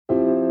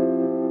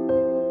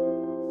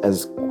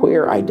as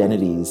queer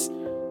identities,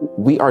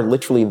 we are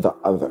literally the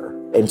other.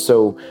 And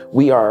so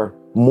we are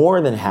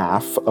more than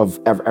half of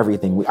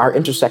everything. Our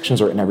intersections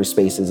are in every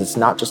spaces. It's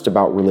not just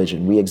about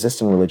religion. We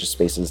exist in religious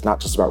spaces. It's not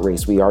just about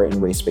race. We are in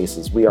race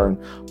spaces. We are in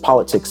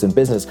politics and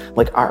business.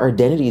 Like, our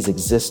identities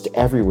exist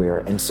everywhere.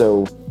 And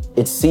so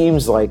it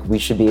seems like we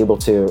should be able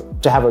to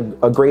have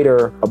a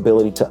greater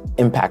ability to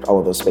impact all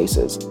of those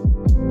spaces.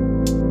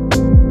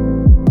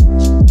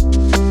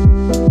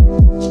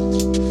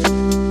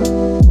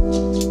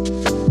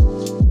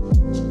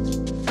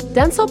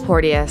 Denzel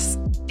Porteous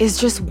is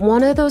just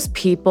one of those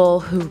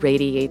people who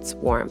radiates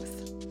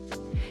warmth.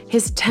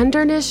 His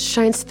tenderness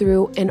shines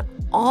through in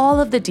all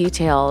of the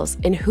details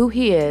in who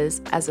he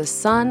is as a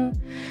son,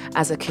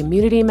 as a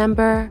community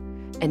member,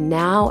 and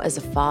now as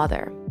a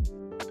father.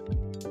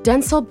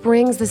 Denzel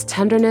brings this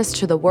tenderness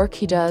to the work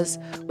he does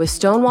with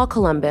Stonewall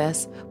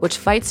Columbus, which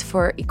fights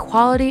for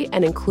equality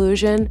and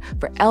inclusion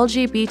for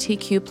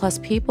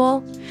LGBTQ+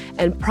 people,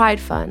 and Pride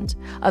Fund,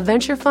 a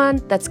venture fund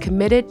that's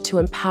committed to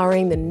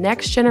empowering the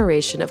next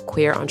generation of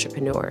queer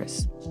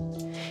entrepreneurs.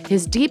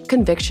 His deep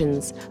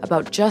convictions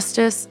about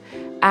justice,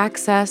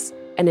 access,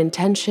 and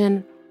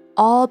intention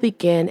all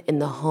begin in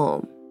the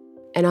home.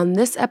 And on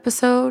this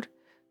episode,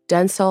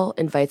 Denzel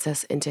invites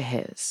us into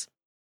his.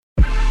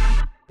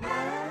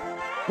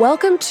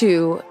 Welcome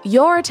to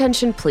Your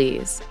Attention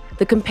Please,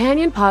 the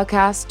companion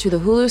podcast to the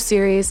Hulu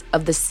series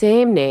of the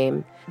same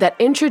name that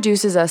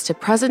introduces us to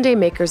present-day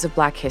makers of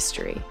Black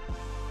history.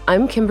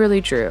 I'm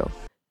Kimberly Drew,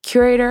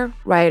 curator,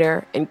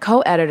 writer, and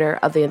co-editor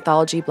of the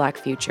anthology Black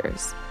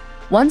Futures.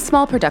 One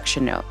small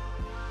production note.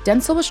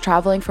 Denzel was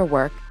traveling for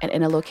work and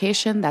in a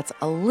location that's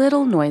a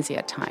little noisy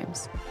at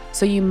times.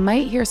 So you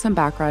might hear some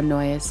background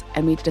noise,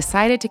 and we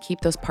decided to keep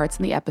those parts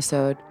in the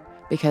episode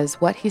because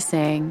what he's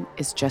saying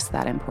is just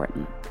that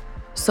important.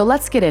 So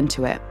let's get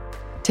into it.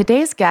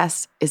 Today's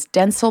guest is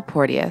Denzel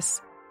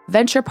Porteous,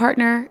 venture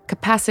partner,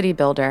 capacity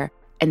builder,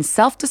 and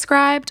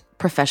self-described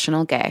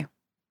professional gay.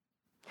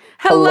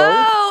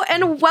 Hello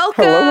and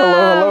welcome.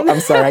 Hello. I'm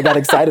sorry, I got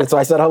excited, so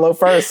I said hello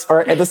first,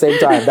 or at the same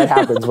time. That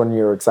happens when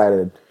you're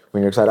excited.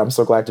 I'm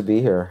so glad to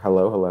be here.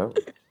 Hello.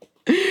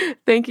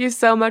 Thank you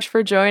so much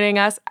for joining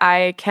us.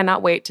 I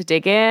cannot wait to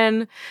dig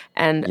in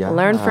and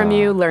learn from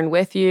you, learn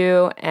with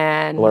you,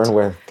 and learn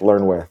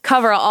with.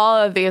 Cover all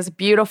of these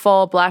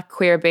beautiful Black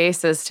queer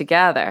bases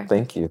together.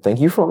 Thank you. Thank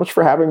you so much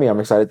for having me. I'm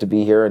excited to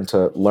be here and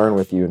to learn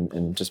with you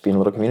and just be in a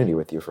little community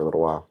with you for a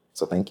little while.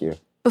 So thank you.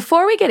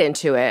 Before we get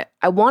into it,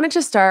 I wanted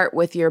to start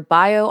with your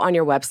bio on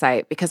your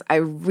website because I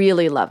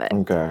really love it.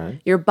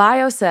 Okay. Your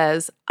bio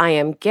says, I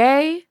am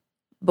gay,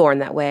 born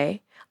that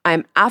way.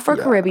 I'm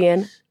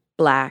Afro-Caribbean,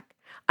 Black.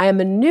 I am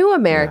a new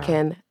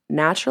American,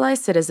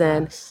 naturalized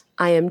citizen. Yes.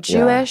 I am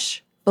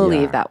Jewish,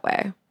 believe that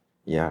way.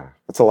 Yeah,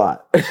 it's a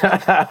lot.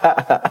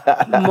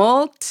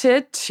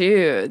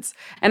 Multitudes.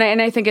 And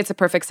I think it's a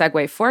perfect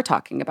segue for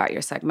talking about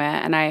your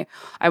segment. And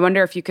I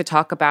wonder if you could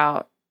talk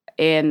about,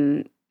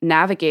 in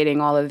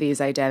navigating all of these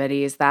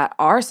identities that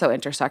are so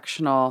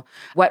intersectional,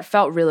 what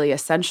felt really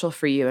essential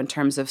for you in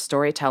terms of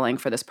storytelling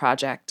for this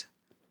project?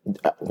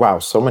 Wow,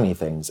 so many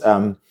things.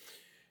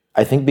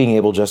 I think being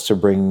able just to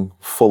bring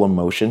full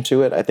emotion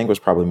to it, I think was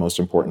probably most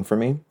important for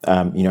me.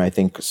 I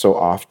think so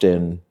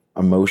often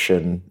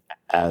emotion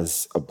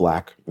as a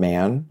Black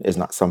man is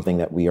not something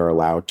that we are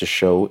allowed to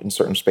show in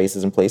certain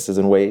spaces and places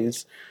and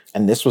ways.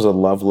 And this was a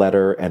love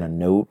letter and a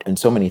note and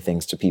so many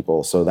things to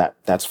people. So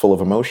that's full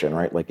of emotion,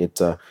 right? Like, it's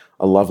a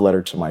love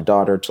letter to my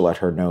daughter to let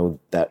her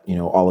know that,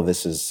 all of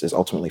this is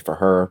ultimately for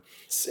her.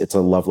 It's a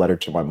love letter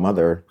to my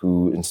mother,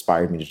 who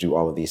inspired me to do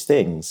all of these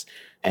things.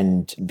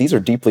 And these are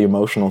deeply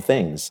emotional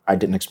things. I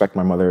didn't expect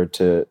my mother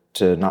to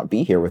not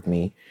be here with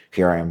me.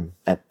 Here I am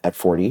at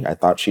 40. I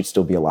thought she'd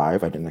still be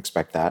alive. I didn't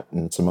expect that.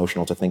 And it's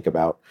emotional to think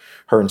about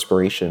her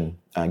inspiration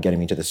getting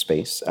me to this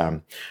space.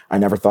 I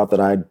never thought that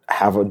I'd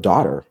have a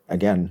daughter.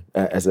 Again,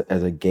 as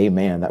a gay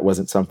man, that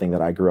wasn't something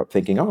that I grew up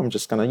thinking, I'm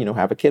just going to,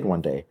 have a kid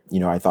one day.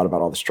 I thought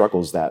about all the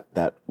struggles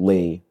that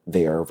lay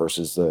there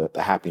versus the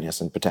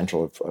happiness and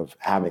potential of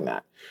having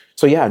that.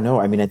 So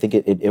I think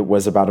it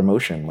was about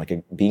emotion,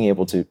 like being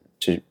able to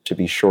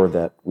be sure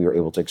that we were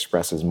able to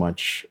express as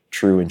much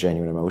true and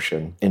genuine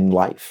emotion in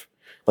life.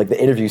 Like, the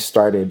interview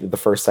started, the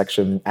first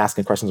section,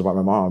 asking questions about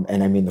my mom.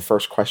 And the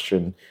first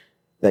question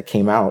that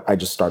came out, I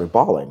just started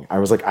bawling. I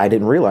was like, I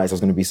didn't realize I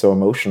was going to be so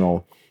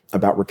emotional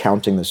about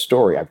recounting the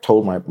story. I've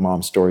told my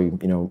mom's story,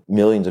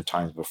 millions of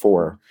times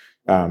before.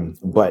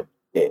 But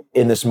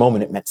in this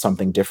moment, it meant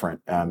something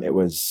different. It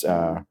was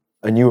a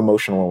new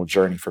emotional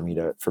journey for me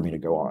to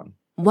go on.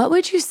 What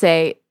would you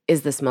say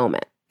is this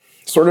moment?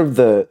 Sort of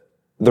the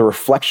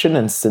reflection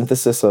and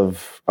synthesis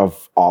of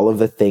all of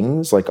the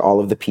things, like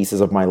all of the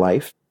pieces of my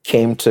life,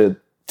 came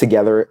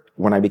together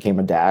when I became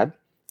a dad.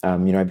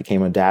 I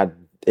became a dad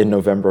in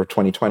November of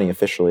 2020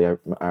 officially.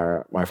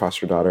 My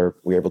foster daughter,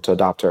 we were able to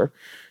adopt her.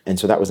 And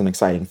so that was an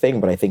exciting thing.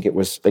 But I think it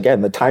was,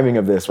 again, the timing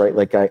of this, right?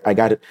 Like, I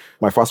got it.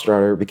 My foster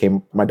daughter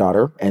became my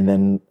daughter. And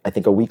then I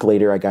think a week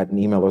later, I got an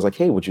email that was like,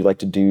 hey, would you like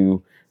to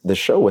do the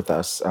show with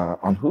us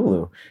on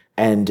Hulu?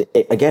 And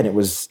it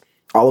was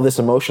all of this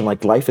emotion,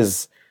 like life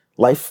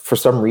for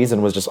some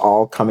reason was just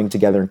all coming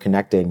together and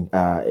connecting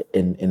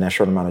in that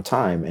short amount of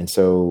time. And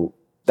so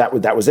that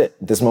was it.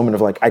 This moment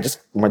of like,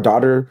 my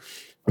daughter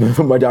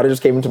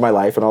just came into my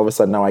life, and all of a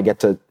sudden now I get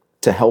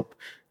to help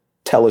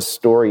tell a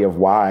story of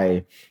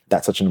why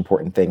that's such an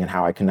important thing and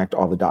how I connect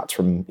all the dots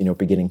from,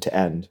 beginning to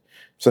end.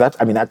 So that's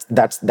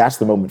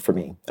the moment for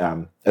me,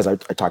 as I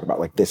talk about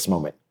like this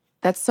moment.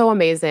 That's so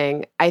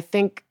amazing. I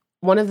think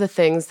one of the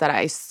things that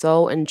I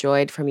so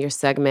enjoyed from your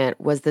segment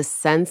was the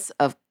sense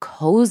of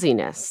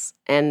coziness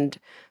and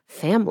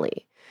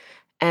family.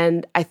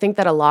 And I think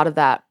that a lot of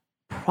that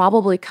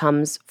probably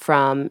comes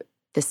from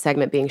this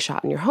segment being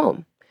shot in your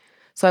home.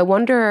 So I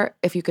wonder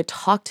if you could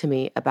talk to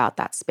me about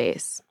that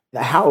space.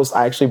 The house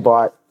I actually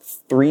bought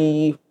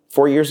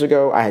 4 years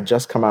ago. I had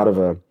just come out of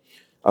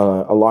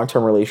a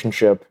long-term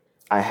relationship.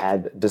 I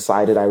had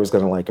decided I was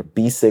going to like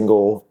be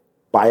single,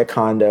 buy a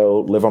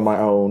condo, live on my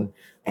own.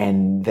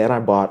 And then I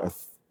bought a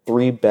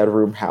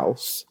 3-bedroom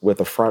house with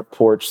a front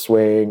porch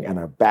swing and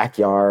a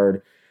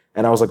backyard.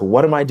 And I was like,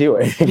 what am I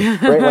doing?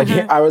 Right? Like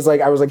I was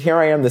like, here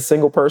I am, this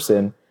single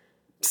person,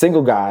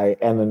 single guy,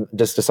 and then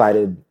just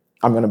decided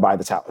I'm going to buy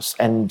this house.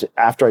 And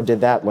after I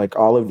did that, like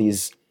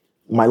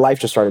my life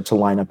just started to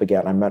line up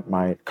again. I met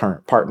my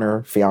current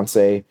partner,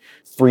 fiance,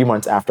 3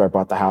 months after I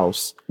bought the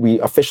house.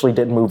 We officially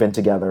didn't move in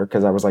together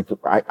because I was like,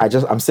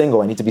 I'm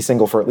single. I need to be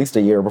single for at least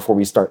a year before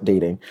we start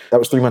dating. That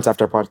was 3 months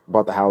after I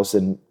bought the house.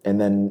 And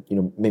then,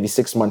 maybe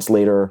 6 months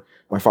later,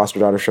 my foster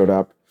daughter showed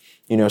up,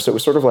 so it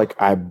was sort of like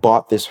I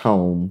bought this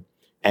home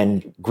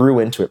and grew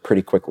into it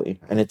pretty quickly.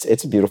 And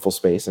it's a beautiful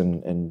space.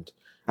 And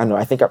I don't know,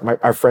 I think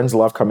our friends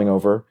love coming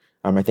over.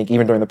 I think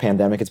even during the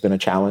pandemic, it's been a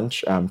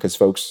challenge because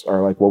folks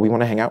are like, well, we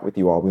want to hang out with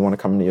you all. We want to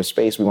come into your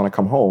space. We want to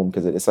come home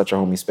because it is such a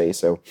homey space.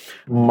 So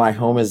my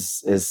home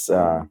is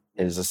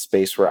a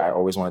space where I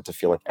always wanted to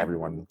feel like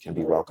everyone can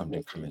be welcomed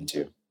and come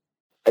into.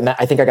 And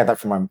I think I got that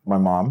from my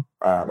mom.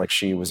 Like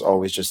she was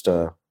always just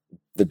the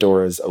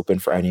door is open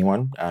for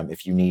anyone.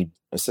 If you need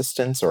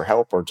assistance or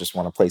help or just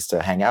want a place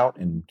to hang out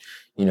and,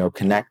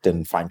 connect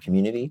and find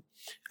community.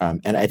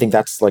 And I think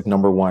that's like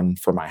number one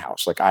for my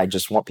house. Like I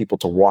just want people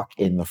to walk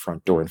in the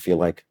front door and feel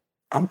like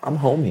I'm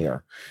home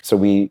here. So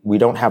we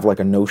don't have like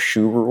a no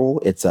shoe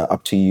rule. It's a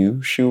up to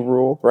you shoe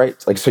rule, right?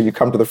 It's like, so you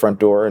come to the front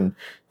door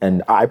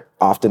and I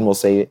often will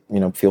say,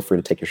 feel free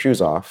to take your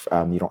shoes off.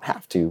 You don't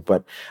have to,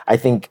 but I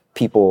think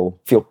people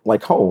feel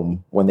like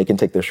home when they can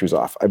take their shoes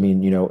off. I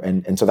mean,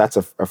 and so that's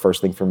a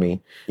first thing for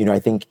me. I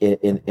think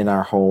in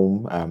our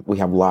home, we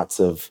have lots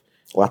of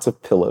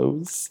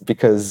pillows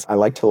because I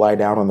like to lie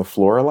down on the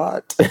floor a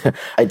lot.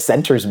 It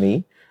centers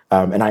me.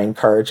 And I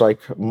encourage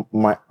like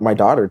my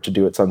daughter to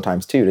do it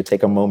sometimes too, to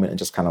take a moment and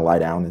just kind of lie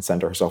down and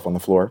center herself on the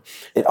floor.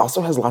 It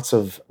also has lots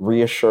of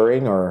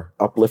reassuring or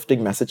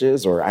uplifting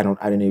messages, or I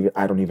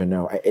don't even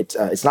know.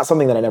 It's not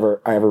something that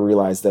I ever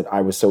realized that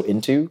I was so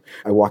into.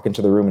 I walk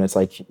into the room and it's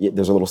like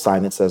there's a little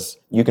sign that says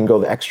you can go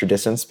the extra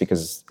distance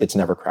because it's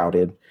never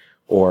crowded.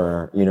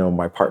 Or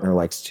my partner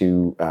likes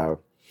to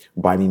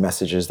buy me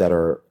messages that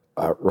are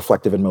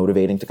reflective and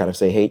motivating to kind of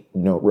say, hey,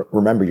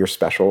 remember you're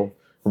special.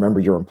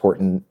 Remember, you're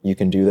important. You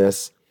can do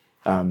this.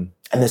 And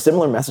the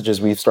similar messages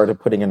we've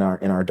started putting in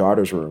our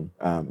daughter's room.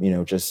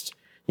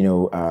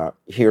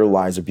 Here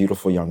lies a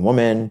beautiful young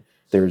woman.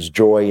 There's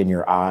joy in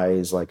your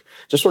eyes. Like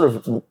just sort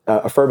of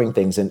affirming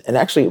things. And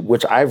actually,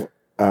 which I've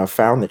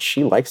found that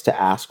she likes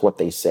to ask what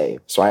they say.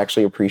 So I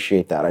actually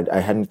appreciate that. I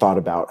hadn't thought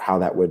about how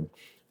that would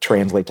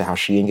translate to how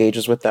she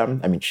engages with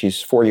them. I mean,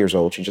 she's 4 years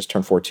old. She just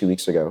turned 4 2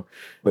 weeks ago.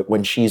 But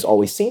when she's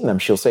always seen them,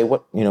 she'll say,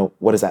 what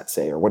does that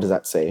say? Or what does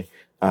that say?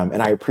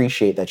 And I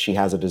appreciate that she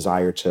has a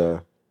desire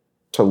to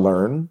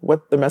learn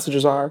what the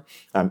messages are.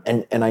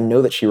 And I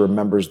know that she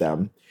remembers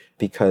them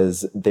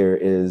because there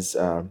is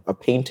a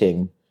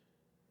painting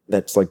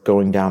that's like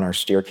going down our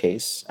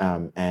staircase,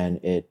 and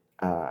it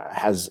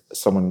has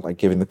someone like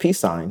giving the peace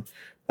sign.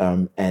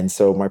 And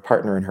so my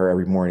partner and her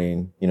every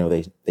morning,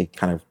 they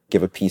kind of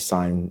give a peace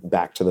sign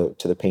back to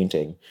the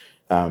painting.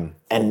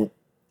 And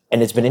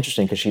it's been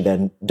interesting because she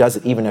then does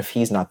it even if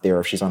he's not there,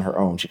 if she's on her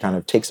own. She kind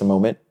of takes a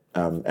moment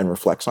and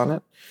reflects on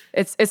it.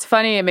 It's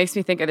funny. It makes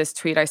me think of this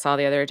tweet I saw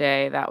the other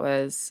day that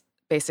was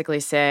basically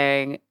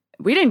saying,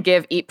 we didn't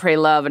give Eat, Pray,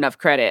 Love enough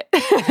credit.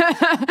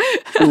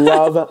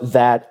 Love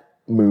that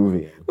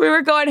movie. We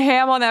were going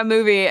ham on that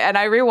movie, and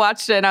I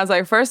rewatched it, and I was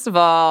like, first of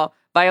all,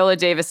 Viola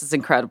Davis is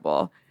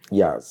incredible.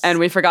 Yes. And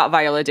we forgot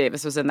Viola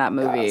Davis was in that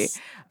movie. Yes.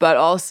 But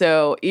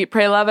also, Eat,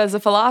 Pray, Love as a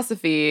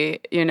philosophy,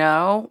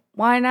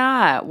 why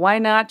not? Why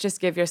not just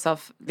give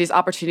yourself these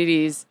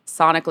opportunities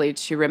sonically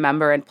to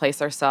remember and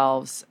place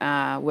ourselves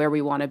where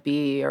we want to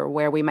be or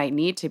where we might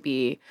need to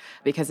be?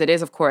 Because it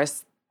is, of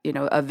course,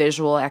 a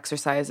visual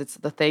exercise. It's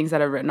the things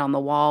that are written on the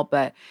wall,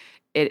 but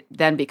it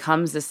then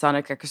becomes this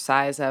sonic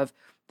exercise of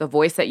the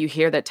voice that you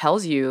hear that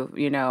tells you,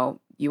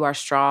 you are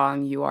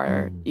strong, you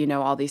are,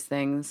 all these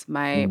things.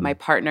 My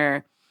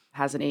partner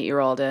has an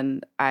 8-year-old,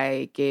 and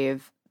I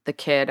gave the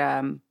kid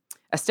a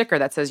sticker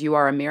that says, you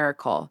are a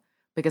miracle,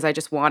 because I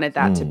just wanted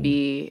that to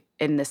be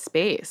in this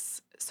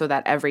space so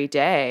that every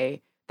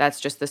day that's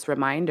just this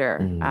reminder.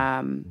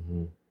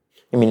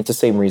 I mean, it's the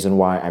same reason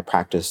why I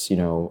practice,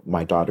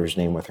 my daughter's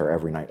name with her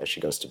every night as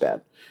she goes to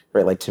bed,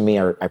 right? Like, to me,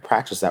 I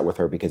practice that with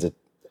her because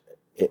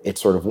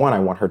it's sort of, one, I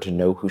want her to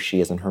know who she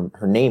is, and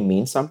her name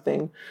means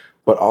something,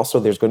 but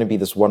also there's going to be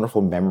this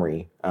wonderful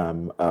memory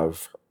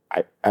of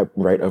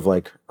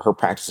like her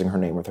practicing her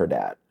name with her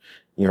dad,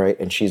 right?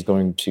 And she's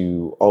going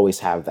to always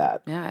have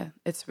that. Yeah,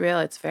 it's real.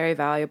 It's very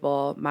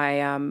valuable.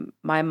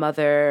 My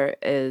mother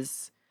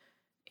is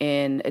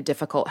in a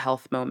difficult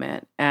health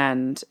moment,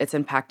 and it's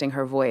impacting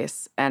her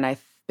voice. And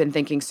I've been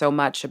thinking so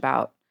much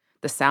about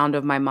the sound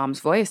of my mom's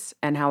voice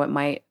and how it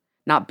might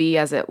not be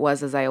as it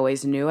was as I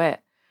always knew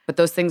it. But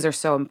those things are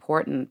so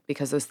important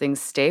because those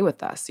things stay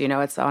with us.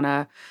 It's on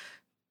a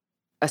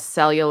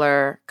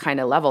cellular kind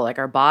of level. Like,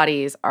 our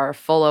bodies are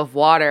full of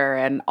water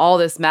and all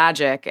this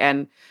magic,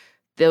 and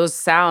those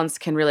sounds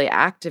can really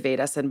activate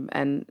us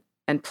and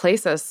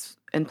place us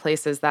in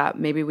places that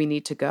maybe we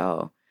need to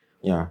go.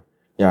 Yeah.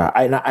 Yeah,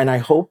 and I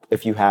hope,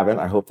 if you haven't,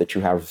 I hope that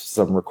you have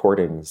some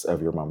recordings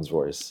of your mom's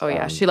voice. Oh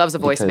yeah, she loves a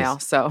voicemail,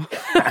 so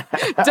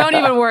don't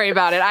even worry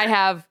about it. I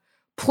have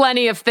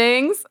plenty of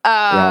things,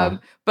 but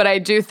I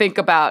do think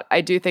about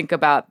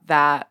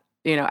that.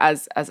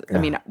 As I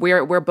mean,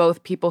 we're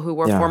both people who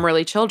were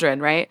formerly children,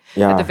 right?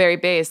 Yeah. At the very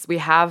base, we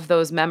have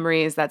those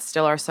memories that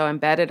still are so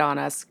embedded on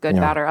us, good,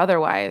 bad, or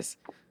otherwise.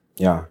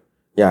 Yeah,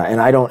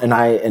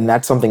 and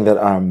that's something that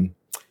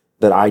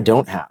that I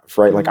don't have,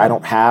 right? Like,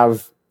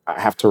 I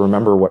have to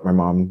remember what my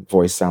mom's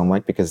voice sound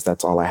like, because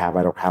that's all I have.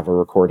 I don't have a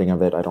recording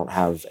of it. I don't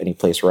have any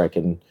place where I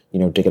can,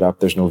 dig it up.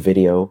 There's no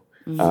video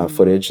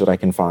footage that I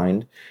can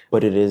find.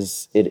 But it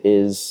is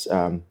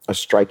a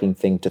striking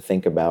thing to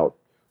think about,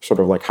 sort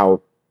of like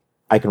how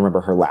I can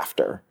remember her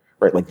laughter,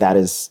 right? Like, that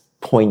is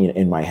poignant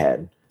in my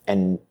head.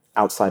 And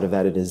outside of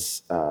that, it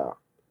is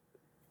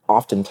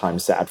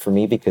oftentimes sad for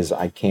me because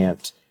I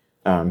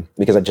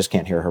just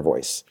can't hear her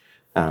voice.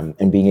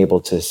 And being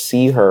able to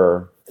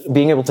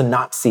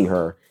not see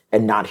her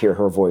and not hear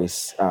her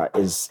voice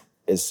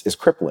is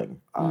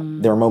crippling.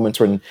 There are moments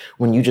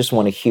when you just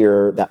want to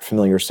hear that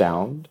familiar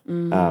sound,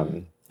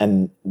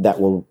 and that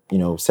will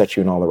set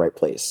you in all the right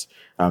place.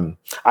 I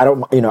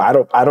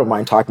don't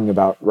mind talking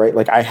about, right?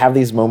 Like, I have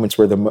these moments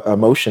where the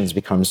emotions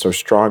become so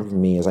strong for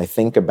me as I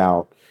think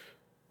about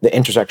the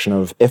intersection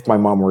of, if my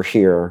mom were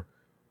here,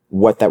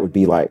 what that would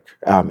be like.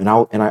 And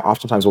I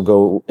oftentimes will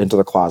go into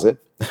the closet,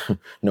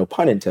 no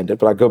pun intended,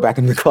 but I'd go back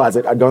in the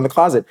closet. I'd go in the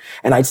closet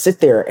and I'd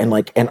sit there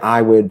and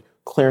I would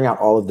clearing out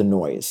all of the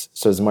noise.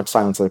 So as much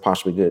silence as I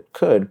possibly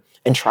could,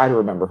 and try to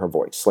remember her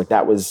voice. Like,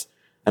 that was,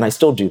 and I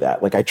still do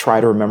that. Like, I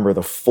try to remember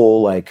the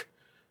full, like,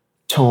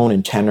 tone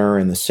and tenor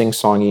and the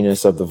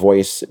sing-songiness of the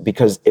voice,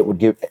 because it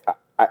would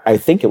I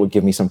think it would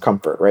give me some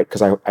comfort, right?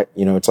 Because I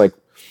it's like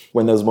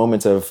when those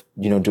moments of,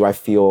 do I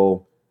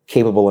feel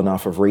capable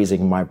enough of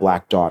raising my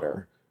Black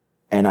daughter?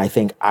 And I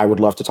think I would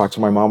love to talk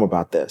to my mom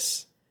about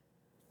this.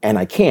 And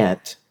I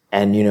can't.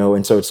 And,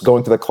 and so it's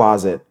going to the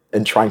closet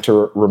and trying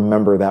to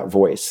remember that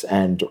voice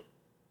and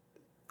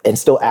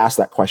still ask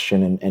that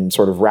question and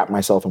sort of wrap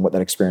myself in what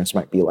that experience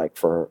might be like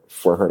for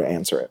her to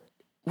answer it.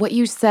 What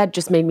you said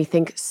just made me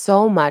think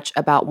so much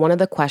about one of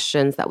the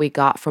questions that we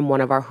got from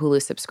one of our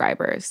Hulu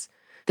subscribers.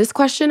 This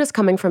question is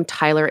coming from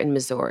Tyler in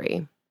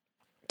Missouri.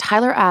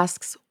 Tyler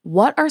asks,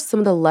 what are some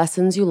of the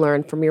lessons you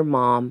learned from your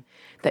mom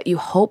that you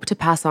hope to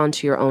pass on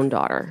to your own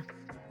daughter?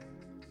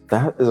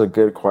 That is a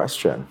good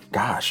question.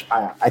 Gosh,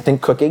 I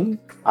think cooking.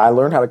 I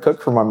learned how to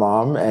cook from my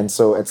mom. And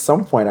so at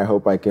some point, I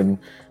hope I can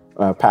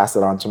pass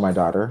it on to my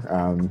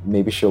daughter.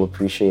 Maybe she'll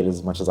appreciate it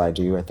as much as I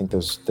do. I think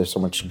there's so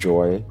much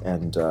joy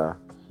and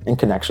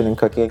connection in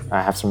cooking.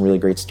 I have some really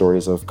great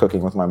stories of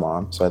cooking with my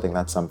mom. So I think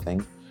that's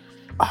something.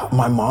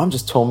 My mom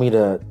just taught me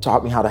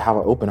how to have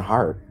an open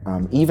heart.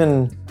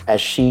 Even as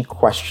she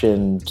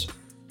questioned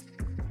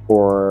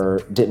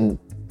or didn't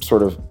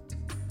sort of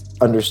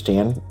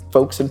understand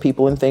folks and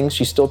people and things,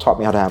 she still taught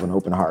me how to have an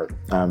open heart.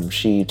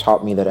 She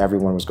taught me that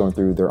everyone was going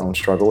through their own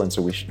struggle, and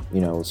so we should,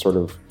 sort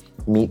of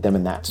meet them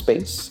in that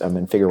space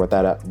and figure what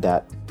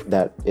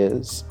that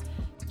is.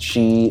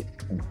 She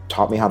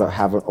taught me how to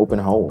have an open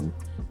home.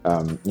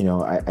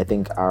 I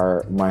think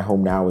my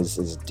home now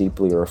is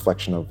deeply a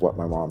reflection of what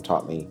my mom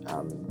taught me.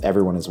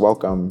 Everyone is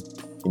welcome.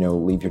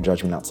 Leave your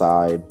judgment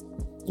outside.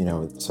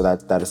 So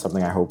that is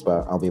something I hope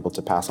I'll be able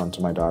to pass on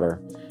to my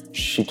daughter.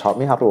 She taught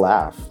me how to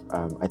laugh.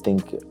 I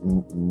think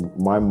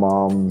my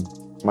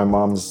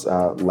mom's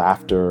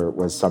laughter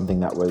was something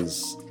that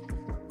was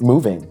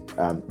moving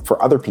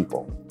for other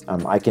people.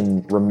 I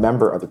can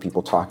remember other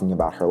people talking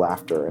about her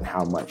laughter and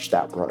how much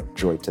that brought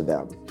joy to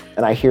them.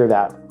 And I hear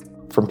that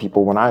from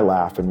people when I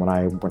laugh and when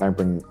I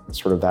bring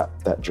sort of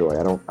that joy.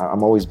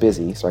 I'm always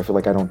busy, so I feel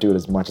like I don't do it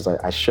as much as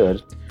I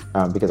should,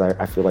 because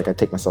I feel like I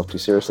take myself too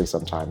seriously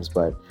sometimes.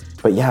 But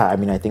yeah, I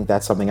mean, I think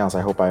that's something else.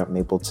 I hope I am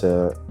able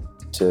to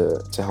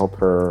help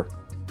her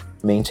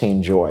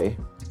maintain joy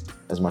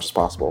as much as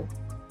possible.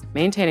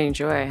 Maintaining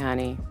joy,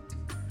 honey.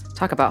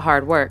 Talk about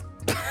hard work.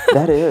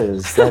 That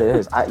is.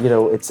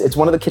 It's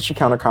one of the kitchen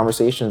counter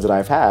conversations that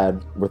I've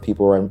had with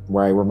people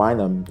where I remind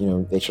them,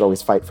 they should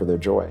always fight for their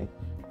joy.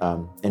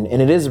 And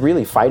it is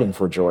really fighting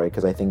for joy,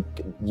 because I think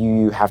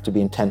you have to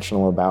be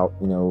intentional about,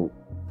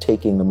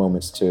 taking the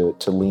moments to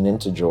lean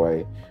into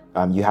joy.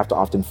 You have to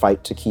often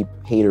fight to keep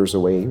haters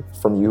away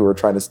from you who are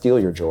trying to steal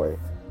your joy.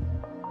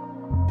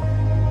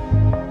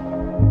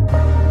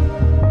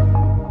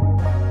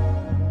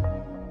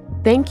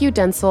 Thank you,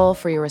 Denzel,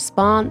 for your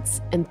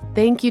response, and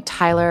thank you,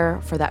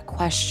 Tyler, for that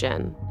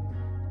question.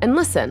 And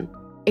listen,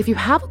 if you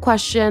have a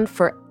question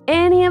for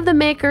any of the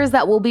makers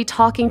that we'll be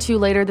talking to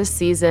later this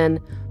season,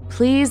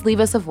 please leave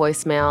us a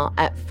voicemail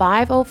at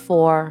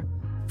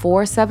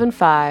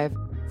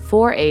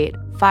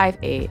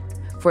 504-475-4858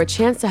 for a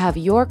chance to have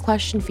your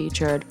question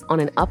featured on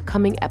an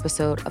upcoming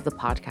episode of the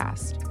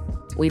podcast.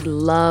 We'd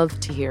love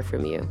to hear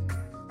from you.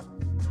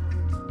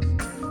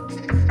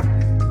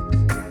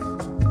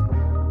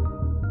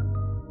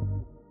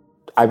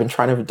 I've been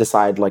trying to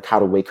decide how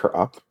to wake her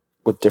up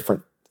with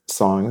different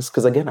songs.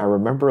 Because again, I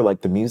remember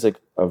the music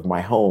of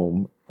my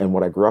home and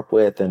what I grew up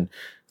with, and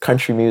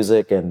country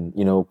music and,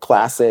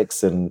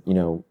 classics and,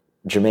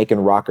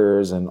 Jamaican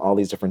rockers and all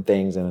these different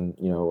things. And,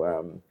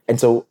 and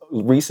so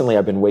recently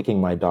I've been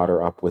waking my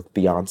daughter up with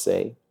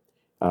Beyonce.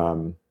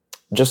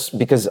 Just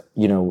because,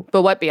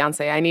 But what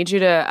Beyonce? I need you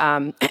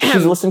to.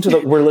 She's listening to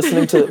we're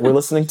listening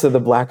to the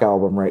Black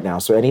album right now.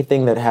 So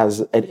anything that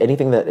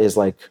is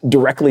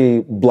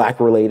directly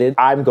Black related,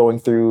 I'm going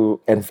through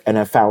and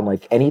I've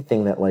found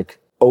anything that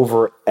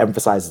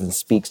overemphasizes and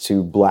speaks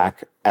to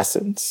Black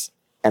essence.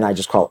 And I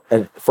just call it,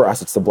 and for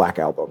us, it's the Black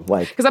album.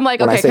 Because I'm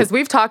because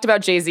we've talked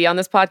about Jay-Z on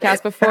this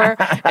podcast before,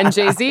 and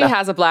Jay-Z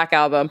has a Black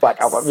album. Black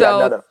album,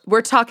 so no.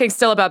 We're talking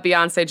still about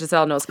Beyonce,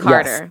 Giselle Knowles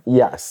Carter.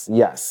 Yes.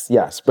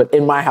 But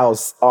in my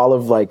house, all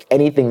of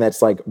anything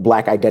that's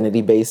Black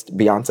identity based,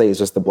 Beyonce is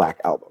just the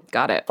Black album.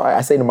 Got it.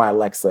 I say to my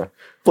Alexa,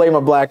 play my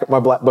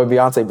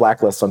Beyonce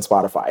Black list on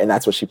Spotify, and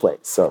that's what she plays.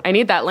 So I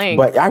need that link.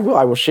 But I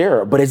will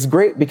share it. But it's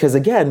great because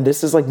again,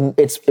 this is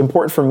it's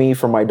important for me,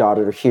 for my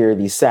daughter to hear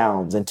these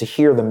sounds and to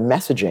hear the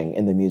messaging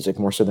in the music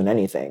more so than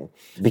anything.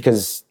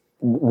 Because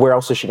where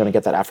else is she going to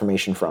get that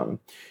affirmation from?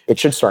 It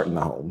should start in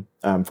the home,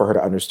 for her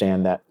to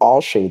understand that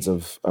all shades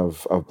of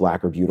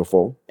Black are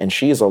beautiful, and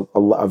she is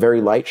a very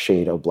light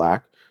shade of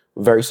Black.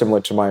 Very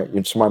similar to my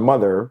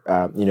mother,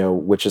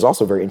 which is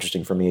also very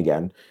interesting for me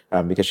again,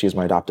 because she is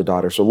my adopted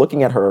daughter. So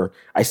looking at her,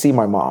 I see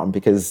my mom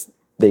because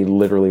they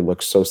literally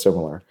look so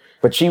similar.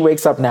 But she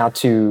wakes up now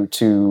to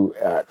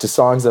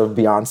songs of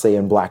Beyonce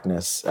and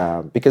Blackness,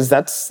 because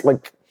that's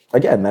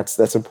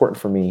that's important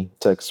for me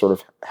to sort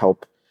of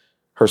help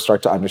her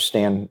start to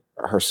understand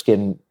her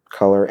skin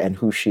color and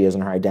who she is,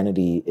 and her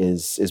identity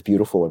is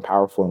beautiful and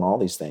powerful and all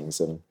these things.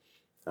 And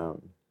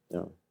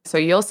So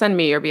you'll send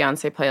me your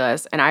Beyonce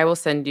playlist, and I will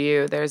send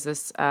you, there's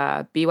this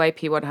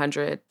BYP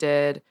 100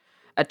 did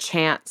a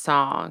chant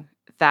song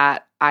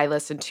that I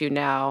listen to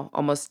now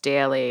almost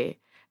daily.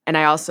 And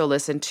I also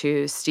listen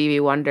to Stevie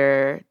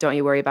Wonder, Don't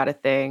You Worry About a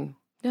Thing.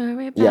 Don't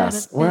worry about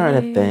a thing. We're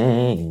a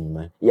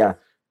thing. Yeah.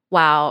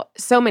 Wow,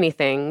 so many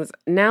things.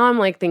 Now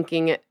I'm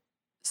thinking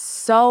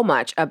so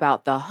much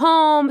about the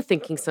home,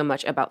 thinking so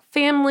much about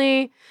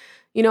family.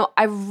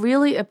 I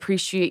really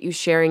appreciate you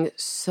sharing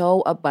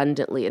so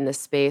abundantly in this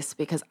space,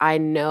 because I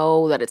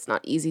know that it's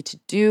not easy to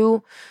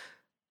do.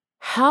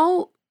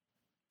 How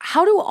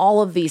do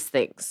all of these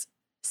things,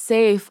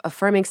 safe,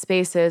 affirming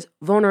spaces,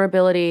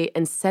 vulnerability,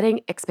 and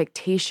setting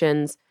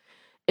expectations,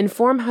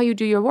 inform how you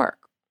do your work?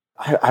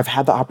 I've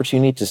had the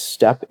opportunity to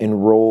step in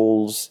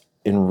roles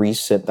in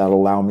recent that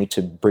allow me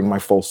to bring my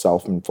full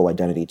self and full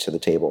identity to the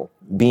table.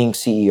 Being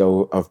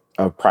CEO of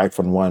Pride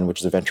Fund One, which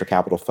is a venture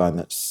capital fund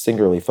that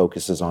singularly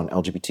focuses on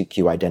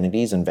LGBTQ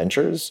identities and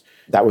ventures,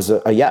 that was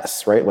a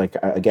yes, right?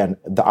 Again,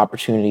 the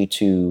opportunity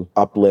to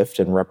uplift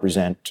and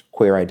represent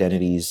queer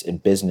identities in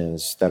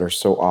business that are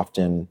so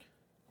often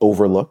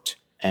overlooked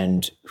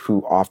and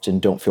who often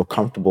don't feel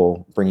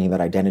comfortable bringing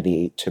that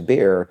identity to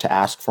bear to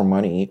ask for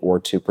money or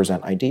to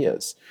present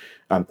ideas.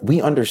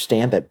 We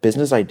understand that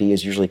business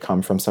ideas usually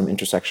come from some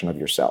intersection of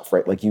yourself,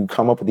 right? You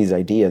come up with these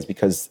ideas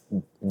because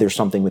there's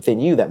something within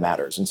you that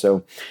matters. And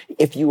so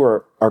if you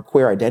are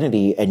queer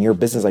identity and your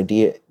business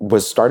idea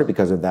was started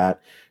because of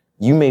that,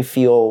 you may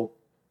feel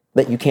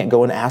that you can't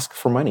go and ask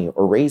for money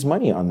or raise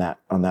money on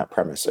that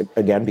premise.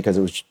 Again, because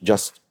it was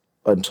just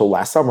until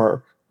last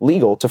summer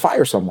legal to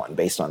fire someone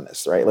based on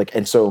this, right?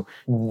 And so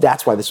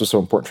that's why this was so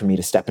important for me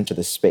to step into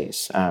this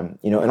space.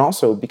 And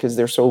also because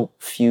there's so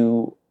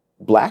few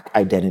Black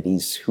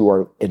identities who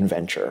are in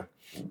venture.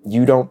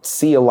 You don't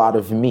see a lot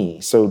of me.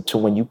 So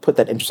when you put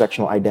that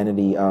intersectional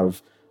identity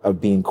of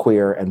being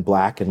queer and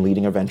Black and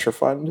leading a venture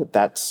fund,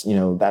 that's,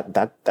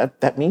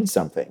 that means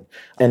something.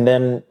 And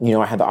then,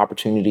 I had the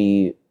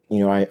opportunity,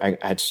 I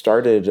had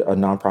started a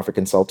nonprofit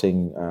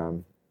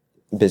consulting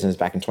business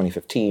back in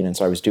 2015. And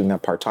so I was doing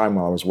that part-time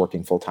while I was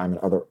working full-time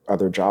in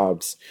other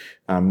jobs.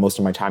 Most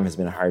of my time has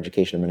been in higher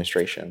education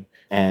administration.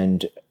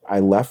 And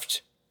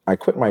I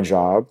quit my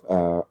job,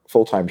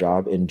 full-time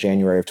job, in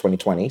January of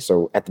 2020.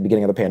 So at the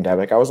beginning of the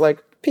pandemic, I was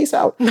like, peace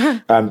out.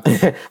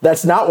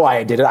 That's not why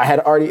I did it.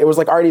 It was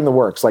like already in the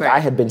works. Like I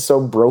had been so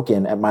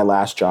broken at my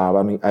last job.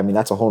 I mean,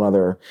 that's a whole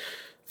other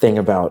thing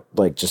about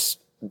like just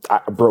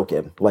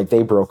broken. Like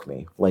they broke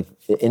me. Like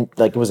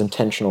it was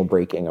intentional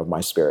breaking of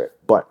my spirit.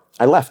 But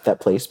I left that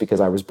place because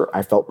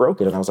I felt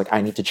broken, and I was like,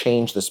 I need to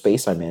change the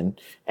space I'm in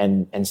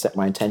and set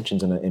my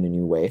intentions in a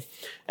new way.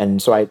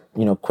 And so I,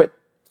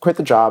 quit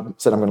the job,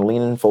 said I'm going to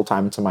lean in full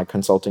time into my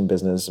consulting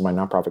business, my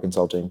nonprofit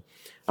consulting.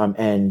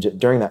 And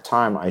during that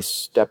time, I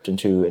stepped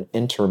into an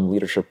interim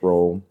leadership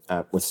role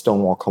with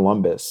Stonewall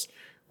Columbus,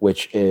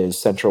 which is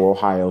Central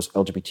Ohio's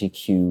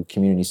LGBTQ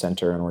community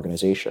center and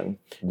organization.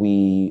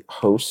 We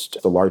host the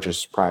second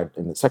largest pride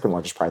in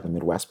the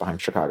Midwest behind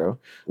Chicago,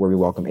 where we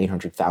welcome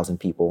 800,000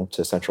 people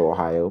to Central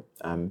Ohio.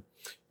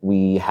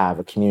 We have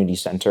a community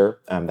center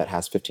that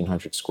has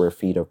 1,500 square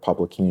feet of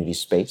public community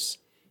space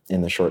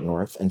in the short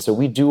north. And so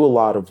we do a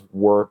lot of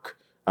work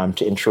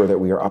to ensure that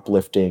we are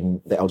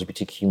uplifting the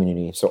LGBT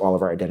community so all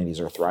of our identities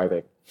are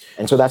thriving.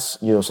 And so that's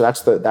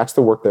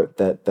the work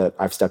that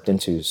I've stepped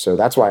into. So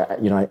that's why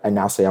I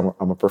now say I'm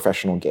a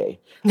professional gay.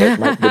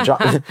 Right?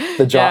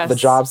 The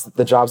jobs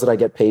that I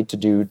get paid to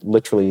do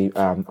literally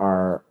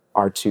are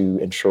to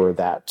ensure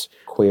that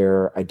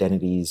queer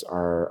identities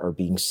are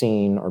being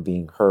seen, are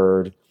being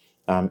heard,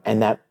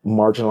 and that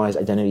marginalized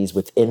identities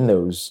within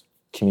those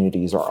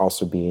communities are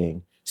also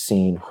being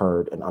seen,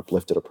 heard, and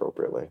uplifted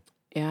appropriately.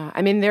 Yeah.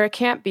 I mean, there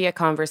can't be a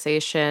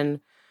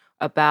conversation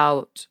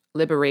about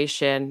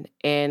liberation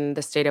in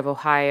the state of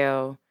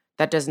Ohio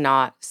that does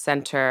not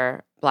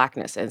center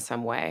Blackness in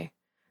some way.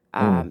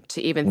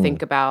 To even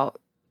think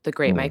about the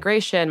Great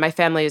Migration. My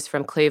family is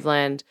from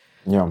Cleveland.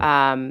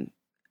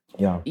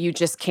 You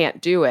just can't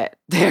do it.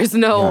 There's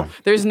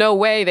no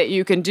way that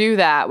you can do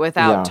that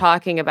without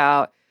talking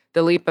about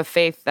the leap of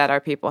faith that our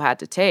people had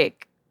to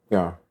take.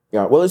 Yeah.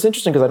 Well, it's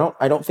interesting because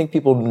I don't think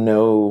people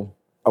know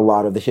a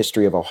lot of the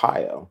history of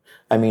Ohio.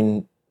 I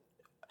mean,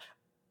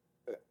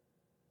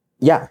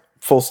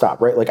 full stop,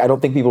 right? Like, I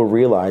don't think people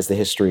realize the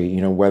history,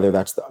 whether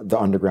that's the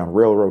Underground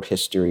Railroad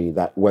history,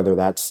 that whether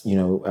that's,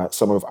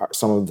 some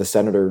of the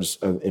senators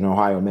in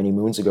Ohio many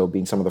moons ago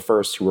being some of the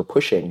first who were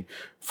pushing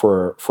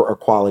for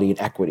equality and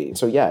equity.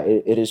 So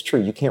it is true.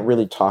 You can't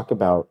really talk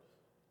about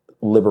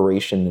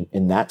liberation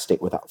in that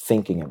state without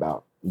thinking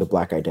about the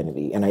Black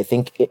identity. And I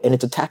think, and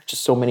it's attached to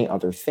so many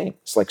other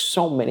things,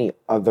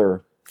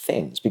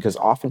 because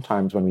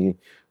oftentimes when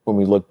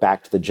we look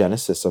back to the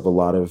genesis of a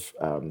lot of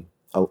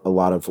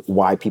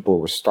why people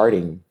were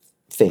starting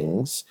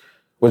things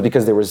was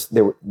because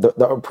the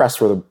oppressed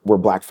were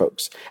Black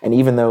folks. And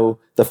even though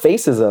the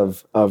faces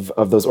of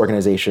those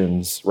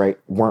organizations, right,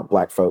 weren't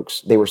Black folks,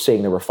 they were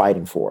saying they were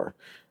fighting for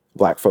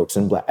Black folks,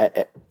 and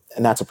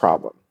that's a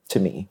problem to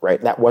me,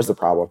 right? That was the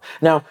problem.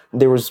 Now,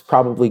 there was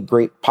probably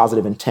great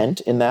positive intent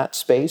in that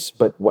space,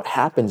 but what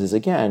happens is,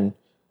 again,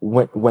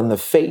 when the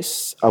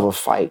face of a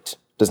fight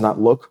does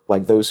not look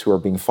like those who are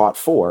being fought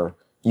for,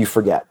 you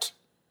forget,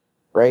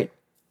 right?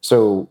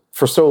 So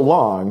for so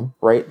long,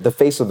 right, the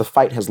face of the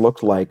fight has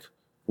looked like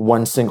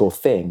one single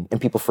thing,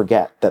 and people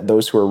forget that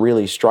those who are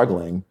really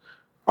struggling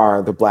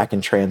are the Black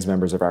and trans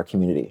members of our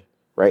community,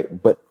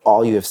 right? But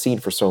all you have seen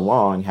for so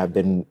long have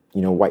been,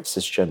 white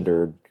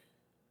cisgendered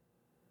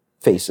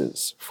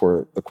faces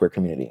for the queer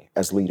community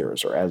as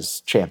leaders or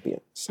as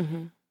champions.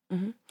 Mm-hmm.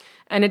 Mm-hmm.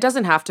 And it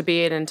doesn't have to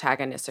be an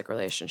antagonistic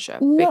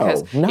relationship. No,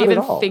 because not even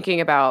at all. Thinking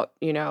about,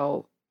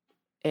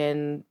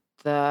 in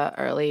the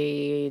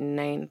early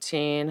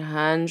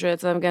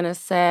 1900s, I'm going to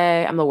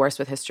say, I'm the worst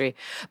with history,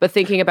 but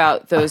thinking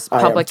about those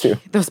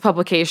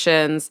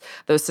publications,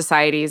 those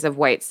societies of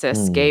white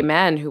cis gay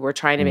men who were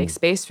trying to make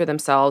space for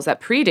themselves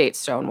that predate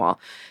Stonewall.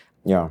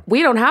 Yeah.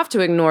 We don't have to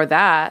ignore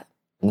that.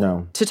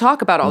 No. To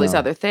talk about all these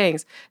other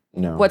things.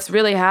 No. What's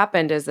really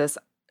happened is this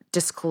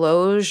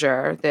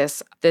disclosure,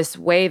 this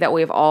way that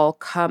we've all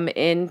come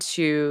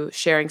into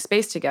sharing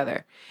space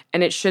together.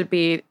 And it should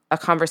be a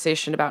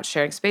conversation about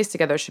sharing space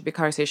together. It should be a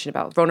conversation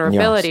about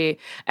vulnerability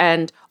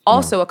and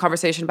also a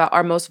conversation about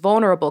our most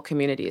vulnerable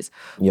communities.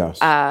 Yes.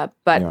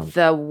 But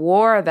the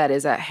war that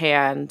is at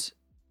hand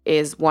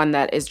is one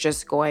that is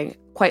just going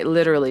quite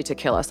literally to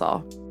kill us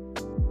all.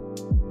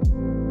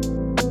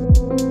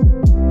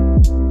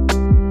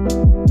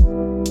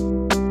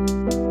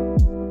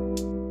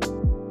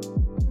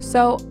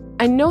 So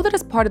I know that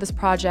as part of this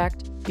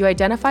project, you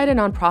identified a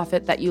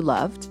nonprofit that you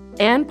loved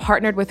and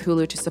partnered with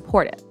Hulu to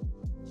support it.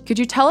 Could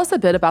you tell us a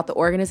bit about the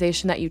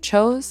organization that you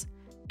chose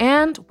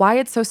and why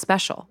it's so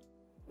special?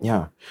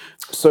 Yeah.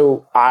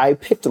 So I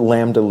picked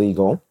Lambda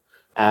Legal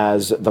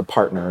as the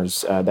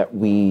partners that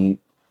we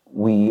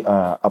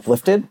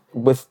uplifted.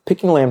 With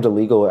picking Lambda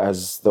Legal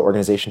as the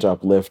organization to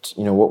uplift,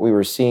 what we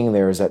were seeing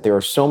there is that there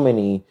are so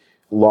many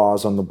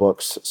laws on the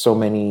books, so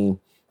many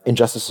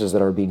injustices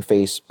that are being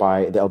faced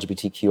by the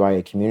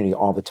LGBTQIA community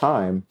all the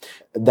time,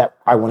 that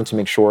I wanted to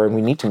make sure, and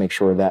we need to make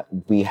sure, that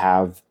we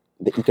have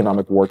the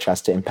economic war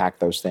chest to impact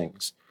those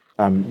things.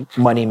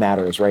 Money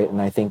matters, right?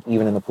 And I think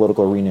even in the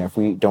political arena, if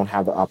we don't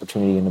have the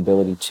opportunity and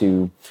ability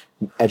to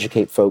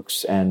educate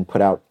folks and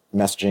put out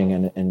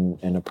messaging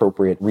and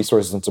appropriate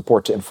resources and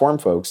support to inform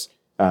folks,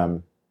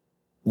 then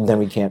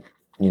we can't,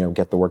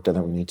 get the work done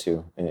that we need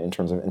to in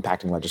terms of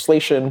impacting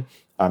legislation,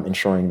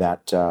 ensuring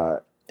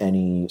that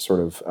any sort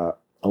of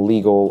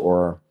illegal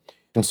or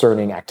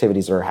concerning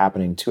activities that are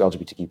happening to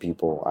LGBTQ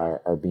people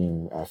are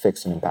being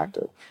fixed and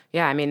impacted.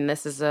 Yeah, I mean,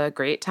 this is a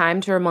great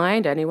time to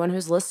remind anyone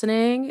who's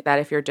listening that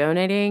if you're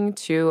donating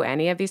to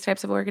any of these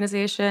types of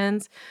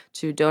organizations,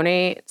 to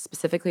donate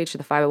specifically to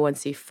the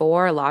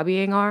 501c4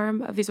 lobbying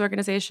arm of these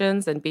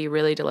organizations and be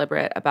really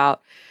deliberate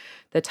about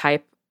the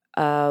type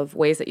of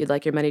ways that you'd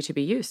like your money to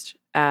be used,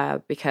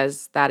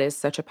 because that is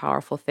such a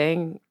powerful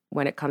thing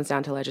when it comes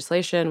down to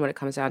legislation, when it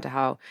comes down to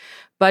how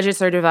budgets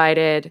are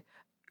divided.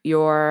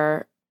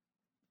 Your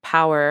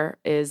power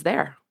is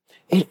there.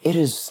 It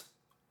is,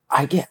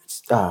 I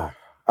guess, I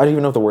don't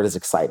even know if the word is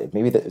excited.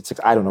 Maybe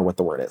I don't know what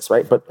the word is,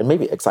 right? But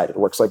maybe excited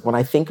works. Like when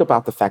I think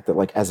about the fact that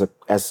like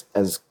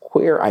as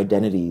queer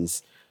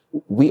identities,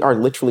 we are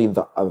literally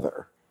the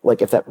other.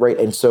 Like if that, right?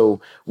 And so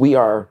we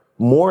are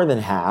more than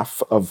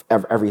half of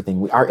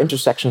everything. Our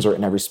intersections are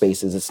in every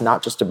spaces. It's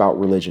not just about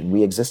religion.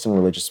 We exist in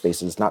religious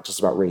spaces. It's not just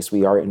about race.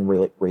 We are in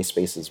race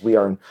spaces. We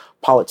are in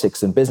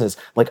politics and business.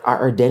 Like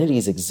our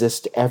identities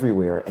exist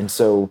everywhere. And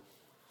so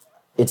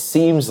it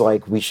seems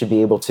like we should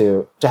be able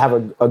to have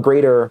a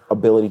greater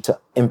ability to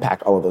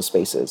impact all of those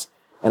spaces.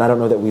 And I don't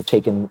know that we've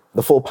taken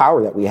the full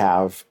power that we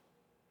have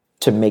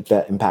to make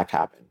that impact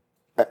happen.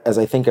 As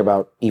I think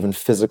about even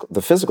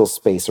the physical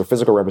space or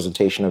physical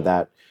representation of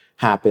that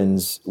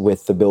happens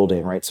with the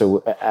building, right?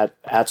 So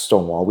at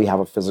Stonewall, we have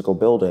a physical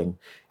building.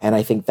 And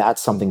I think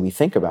that's something we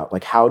think about.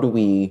 Like, how do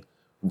we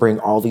bring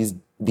all these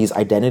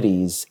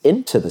identities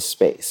into the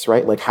space,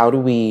 right? Like, how do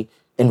we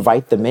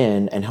invite them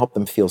in and help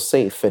them feel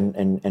safe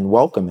and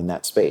welcome in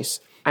that space?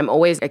 I'm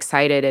always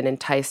excited and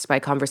enticed by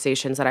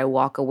conversations that I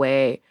walk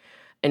away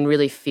and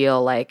really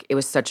feel like it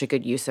was such a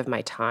good use of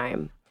my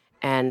time.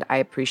 And I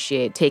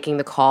appreciate taking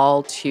the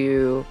call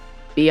to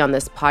be on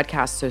this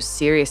podcast so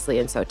seriously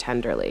and so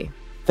tenderly.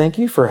 Thank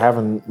you for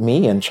having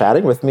me and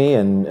chatting with me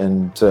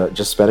and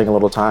just spending a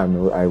little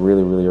time. I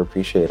really, really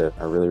appreciate it.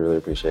 I really, really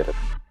appreciate it.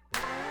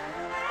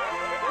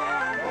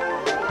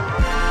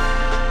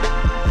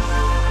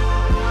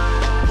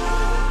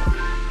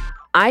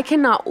 I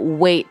cannot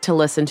wait to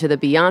listen to the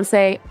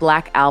Beyoncé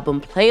Black Album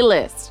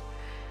playlist.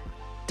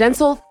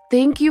 Denzel,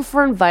 thank you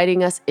for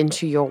inviting us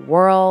into your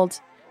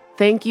world.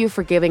 Thank you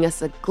for giving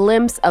us a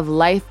glimpse of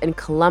life in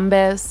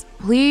Columbus.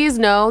 Please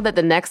know that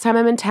the next time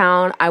I'm in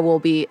town, I will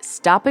be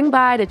stopping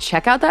by to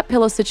check out that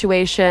pillow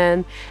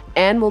situation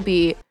and will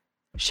be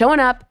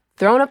showing up,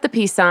 throwing up the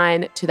peace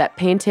sign to that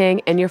painting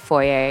in your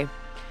foyer.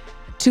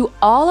 To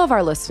all of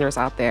our listeners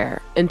out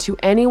there and to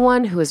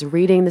anyone who is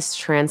reading this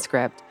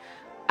transcript,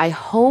 I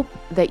hope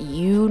that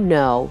you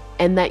know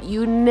and that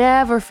you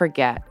never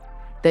forget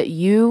that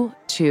you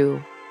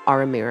too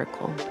are a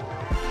miracle.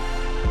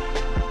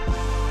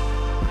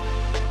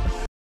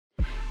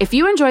 If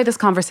you enjoyed this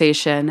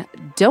conversation,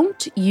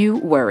 don't you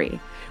worry.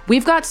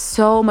 We've got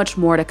so much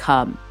more to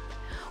come.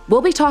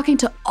 We'll be talking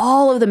to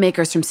all of the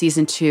makers from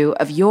season 2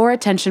 of Your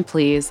Attention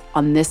Please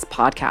on this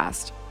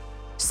podcast.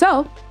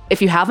 So,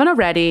 if you haven't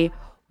already,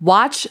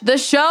 watch the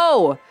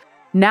show,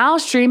 now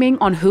streaming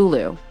on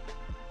Hulu.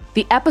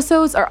 The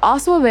episodes are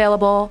also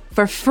available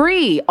for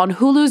free on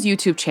Hulu's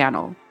YouTube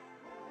channel.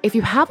 If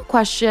you have a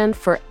question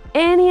for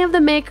any of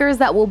the makers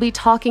that we'll be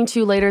talking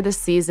to later this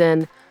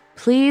season,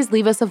 please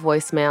leave us a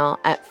voicemail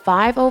at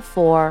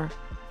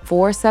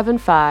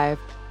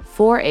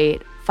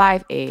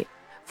 504-475-4858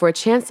 for a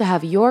chance to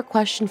have your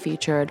question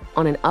featured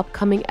on an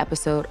upcoming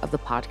episode of the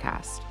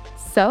podcast.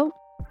 So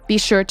be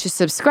sure to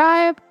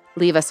subscribe,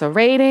 leave us a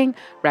rating,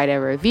 write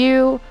a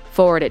review,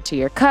 forward it to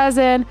your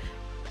cousin.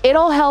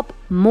 It'll help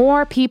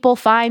more people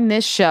find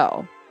this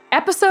show.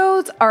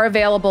 Episodes are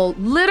available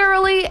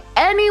literally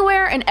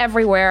anywhere and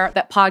everywhere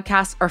that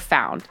podcasts are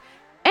found,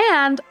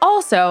 and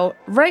also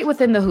right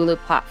within the Hulu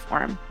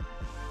platform.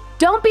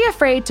 Don't be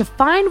afraid to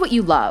find what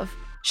you love,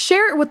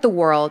 share it with the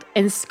world,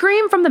 and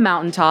scream from the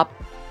mountaintop,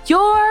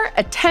 "Your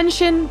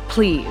attention,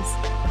 please."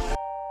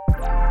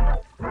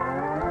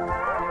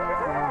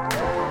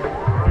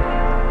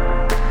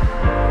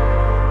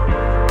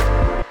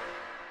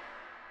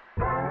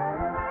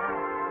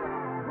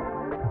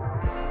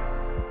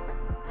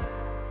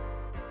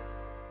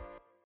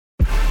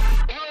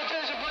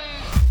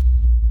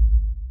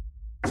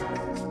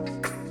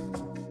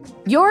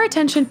 Your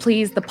Attention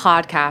Please, the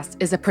podcast,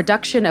 is a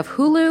production of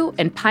Hulu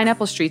and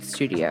Pineapple Street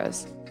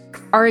Studios.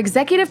 Our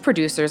executive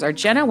producers are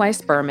Jenna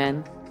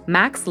Weiss-Berman,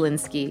 Max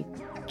Linsky,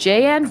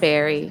 Jayann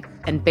Barry,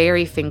 and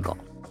Barry Finkel.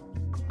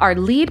 Our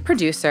lead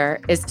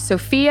producer is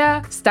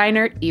Sophia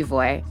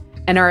Steinert-Evoy,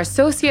 and our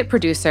associate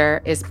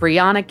producer is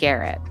Brianna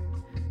Garrett.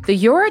 The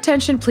Your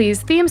Attention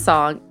Please theme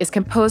song is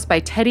composed by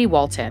Teddy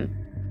Walton.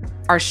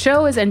 Our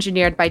show is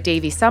engineered by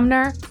Davey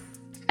Sumner.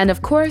 And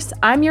of course,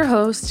 I'm your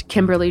host,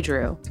 Kimberly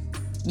Drew.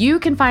 You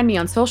can find me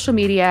on social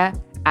media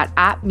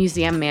at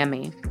Museum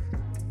Mammy.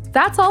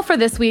 That's all for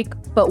this week,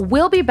 but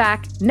we'll be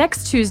back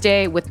next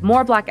Tuesday with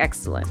more Black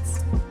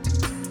excellence.